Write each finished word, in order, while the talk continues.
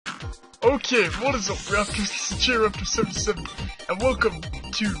Okay, what is up, Raptors? This is JRaptor77, and welcome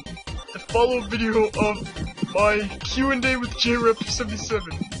to the follow-up video of my Q&A with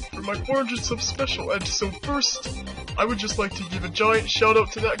JRaptor77 for my 400 sub special. And so first, I would just like to give a giant shout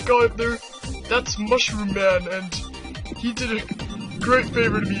out to that guy up there. That's Mushroom Man, and he did a great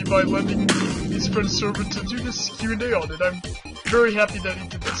favor to me by lending me his friend's server to do this Q&A on it. I'm very happy that he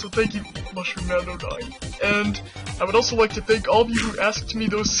did that, so thank you, Mushroom Man 09. And I would also like to thank all of you who asked me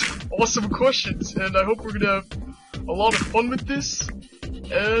those awesome questions, and I hope we're gonna have a lot of fun with this.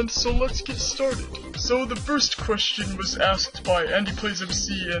 And so let's get started. So the first question was asked by Andy Plays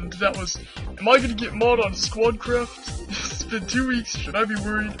MC, and that was, am I gonna get mod on Squadcraft? It's been 2 weeks, should I be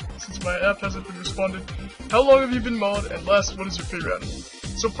worried, since my app hasn't been responded? How long have you been mod? And last, what is your favorite animal?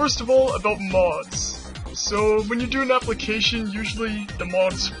 So first of all, about mods. So when you do an application, usually the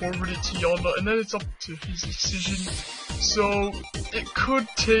mods forward it to Yonda, and then it's up to his decision. So it could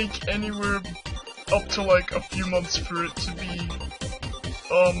take anywhere up to like a few months for it to be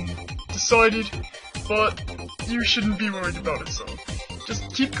decided, but you shouldn't be worried about it, so just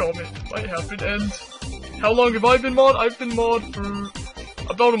keep calm, it might happen. And how long have I been mod? I've been mod for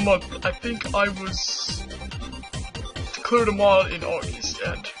about a month. I think I was declared a mod in August.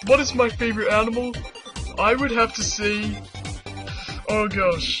 And what is my favorite animal? I would have to say, oh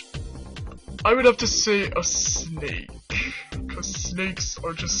gosh, I would have to say a snake, because snakes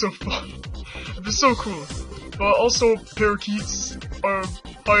are just so fun. They're so cool. But also parakeets are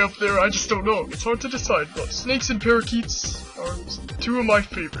high up there. I just don't know. It's hard to decide, but snakes and parakeets are two of my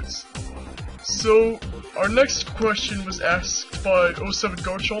favorites. So our next question was asked by 07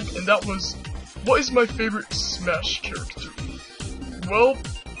 Garchomp, and that was, what is my favorite Smash character? Well,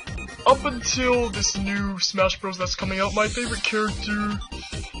 up until this new Smash Bros that's coming out, my favorite character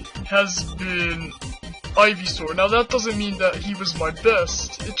has been Ivysaur. Now that doesn't mean that he was my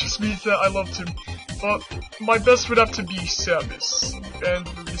best, it just means that I loved him. But my best would have to be Samus, and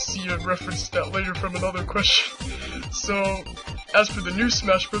we're gonna see a reference to that later from another question. So, as for the new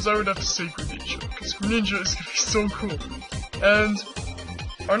Smash Bros, I would have to say Greninja, because Greninja is gonna be so cool. And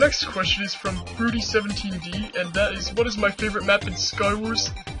our next question is from Fruity17D, and that is, what is my favorite map in Skywars?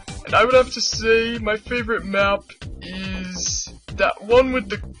 And I would have to say my favorite map is that one with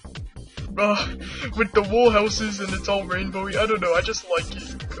the wool houses and it's all rainbowy. I don't know, I just like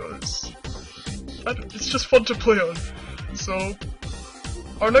it because it's just fun to play on. So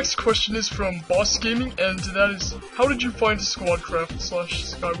our next question is from Boss Gaming, and that is, how did you find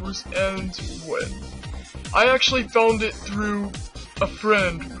Squadcraft/Skywars and when? I actually found it through a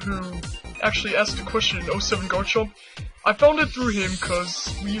friend who actually asked a question, 07 Garchomp. I found it through him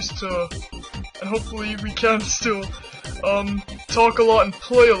because we used to, and hopefully we can still, talk a lot and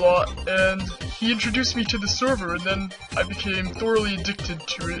play a lot, and he introduced me to the server, and then I became thoroughly addicted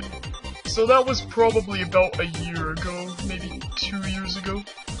to it. So that was probably about a year ago, maybe 2 years ago.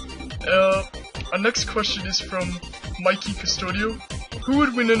 Our next question is from Mikey Custodio. Who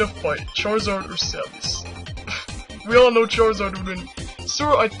would win in a fight, Charizard or Samus? We all know Charizard would win.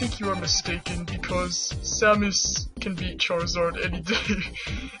 Sir, I think you are mistaken, because Samus can beat Charizard any day,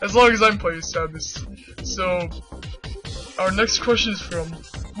 as long as I'm playing Samus. So, our next question is from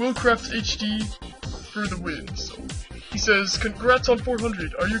Willcraft HD for the win. So, he says, congrats on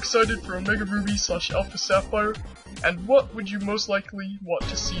 400, are you excited for Omega Ruby / Alpha Sapphire? And what would you most likely want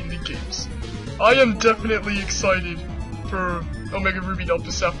to see in the games? I am definitely excited for Omega Ruby /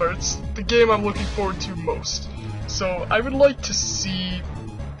 Alpha Sapphire. It's the game I'm looking forward to most. So I would like to see,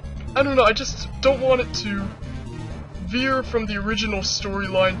 I don't know, I just don't want it to veer from the original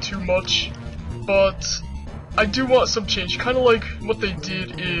storyline too much, but I do want some change, kind of like what they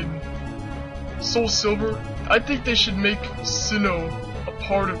did in Soul Silver. I think they should make Sinnoh a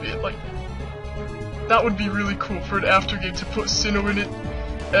part of it, like, that would be really cool for an aftergame to put Sinnoh in it.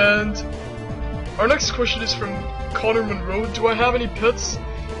 And our next question is from Connor Monroe. Do I have any pets?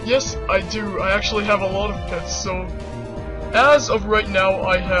 Yes, I do. I actually have a lot of pets. So, as of right now,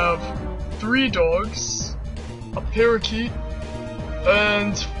 I have 3 dogs, a parakeet,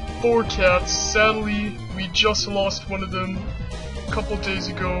 and 4 cats. Sadly, we just lost one of them a couple days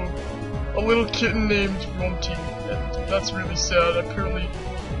ago. A little kitten named Rumty, and that's really sad. Apparently,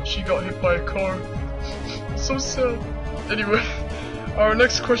 she got hit by a car. So sad. Anyway, our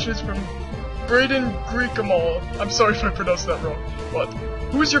next question is from Braden Greekamal. I'm sorry if I pronounced that wrong, but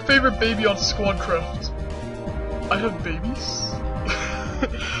who is your favorite baby on Squadcraft? I have babies?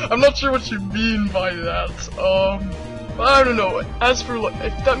 I'm not sure what you mean by that. I don't know. As for, like,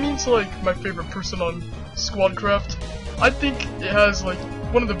 if that means, like, my favorite person on Squadcraft, I think it has, like,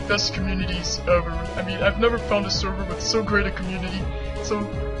 one of the best communities ever. I mean, I've never found a server with so great a community. So,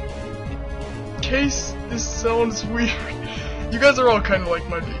 case this sounds weird, you guys are all kind of like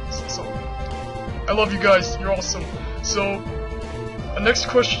my babies, so I love you guys, you're awesome. So, the next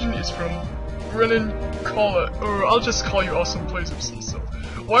question is from Brennan Collett, or I'll just call you Awesome Plays MC. So,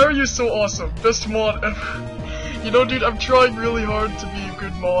 why are you so awesome? Best mod ever. You know, dude, I'm trying really hard to be a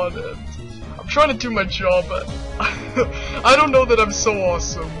good mod, and I'm trying to do my job, but I don't know that I'm so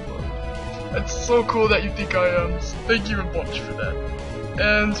awesome. But it's so cool that you think I am, so thank you a bunch for that.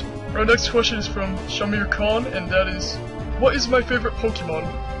 And our next question is from Shamir Khan, and that is, what is my favorite Pokemon?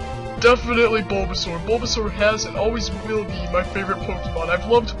 Definitely Bulbasaur. Bulbasaur has and always will be my favorite Pokemon. I've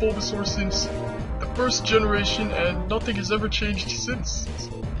loved Bulbasaur since the first generation, and nothing has ever changed since.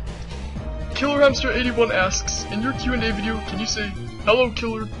 Killer Hamster 81 asks, in your Q&A video, can you say, hello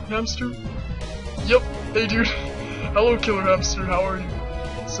Killer Hamster? Yep, hey dude. Hello Killer Hamster, how are you?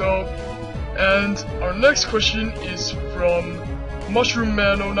 So, and our next question is from Mushroom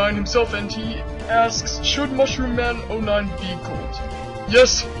Man 09 himself, and he asks, should Mushroom Man 09 be gold?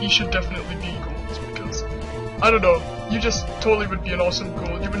 Yes, he should definitely be gold, because, I don't know, you just totally would be an awesome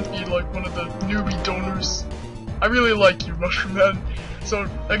gold. You wouldn't be like one of the newbie donors. I really like you, Mushroom Man. So,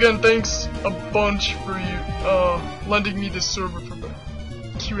 again, thanks a bunch for you, lending me this server for the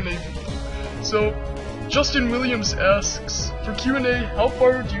Q&A video. So, Justin Williams asks, for Q&A, how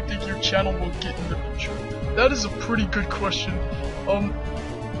far do you think your channel will get in the future? That is a pretty good question.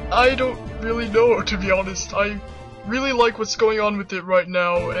 I don't really know, to be honest. I really like what's going on with it right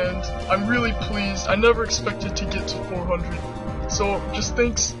now, and I'm really pleased. I never expected to get to 400. So, just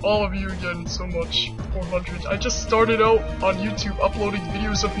thanks all of you again so much for 400. I just started out on YouTube uploading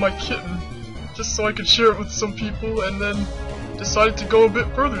videos of my kitten, just so I could share it with some people, and then decided to go a bit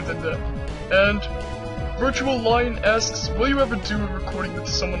further than that. And Virtual Lion asks, will you ever do a recording with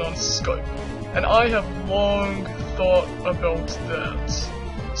someone on Skype? And I have long thought about that.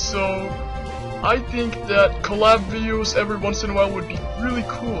 So, I think that collab videos every once in a while would be really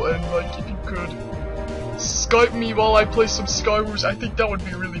cool, and like if you could Skype me while I play some Skywars, I think that would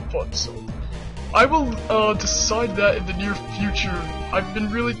be really fun. So, I will decide that in the near future. I've been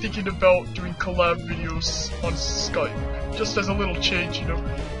really thinking about doing collab videos on Skype, just as a little change, you know.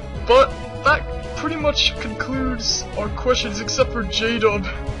 But that pretty much concludes our questions, except for J-Dub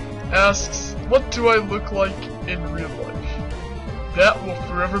asks, what do I look like in real life? That will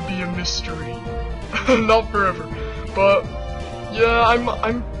forever be a mystery. Not forever, but yeah,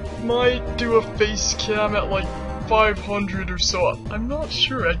 I might do a face cam at like 500 or so. I'm not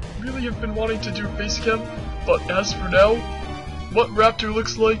sure. I really have been wanting to do a face cam, but as for now, what Raptor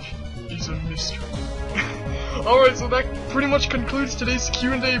looks like is a mystery. Alright, so that pretty much concludes today's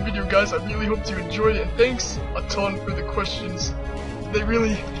Q&A video, guys. I really hope you enjoyed it, and thanks a ton for the questions. They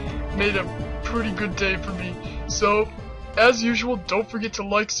really made a pretty good day for me. So, as usual, don't forget to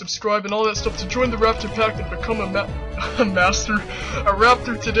like, subscribe, and all that stuff to join the Raptor Pack and become a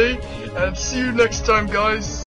Raptor today. And see you next time, guys.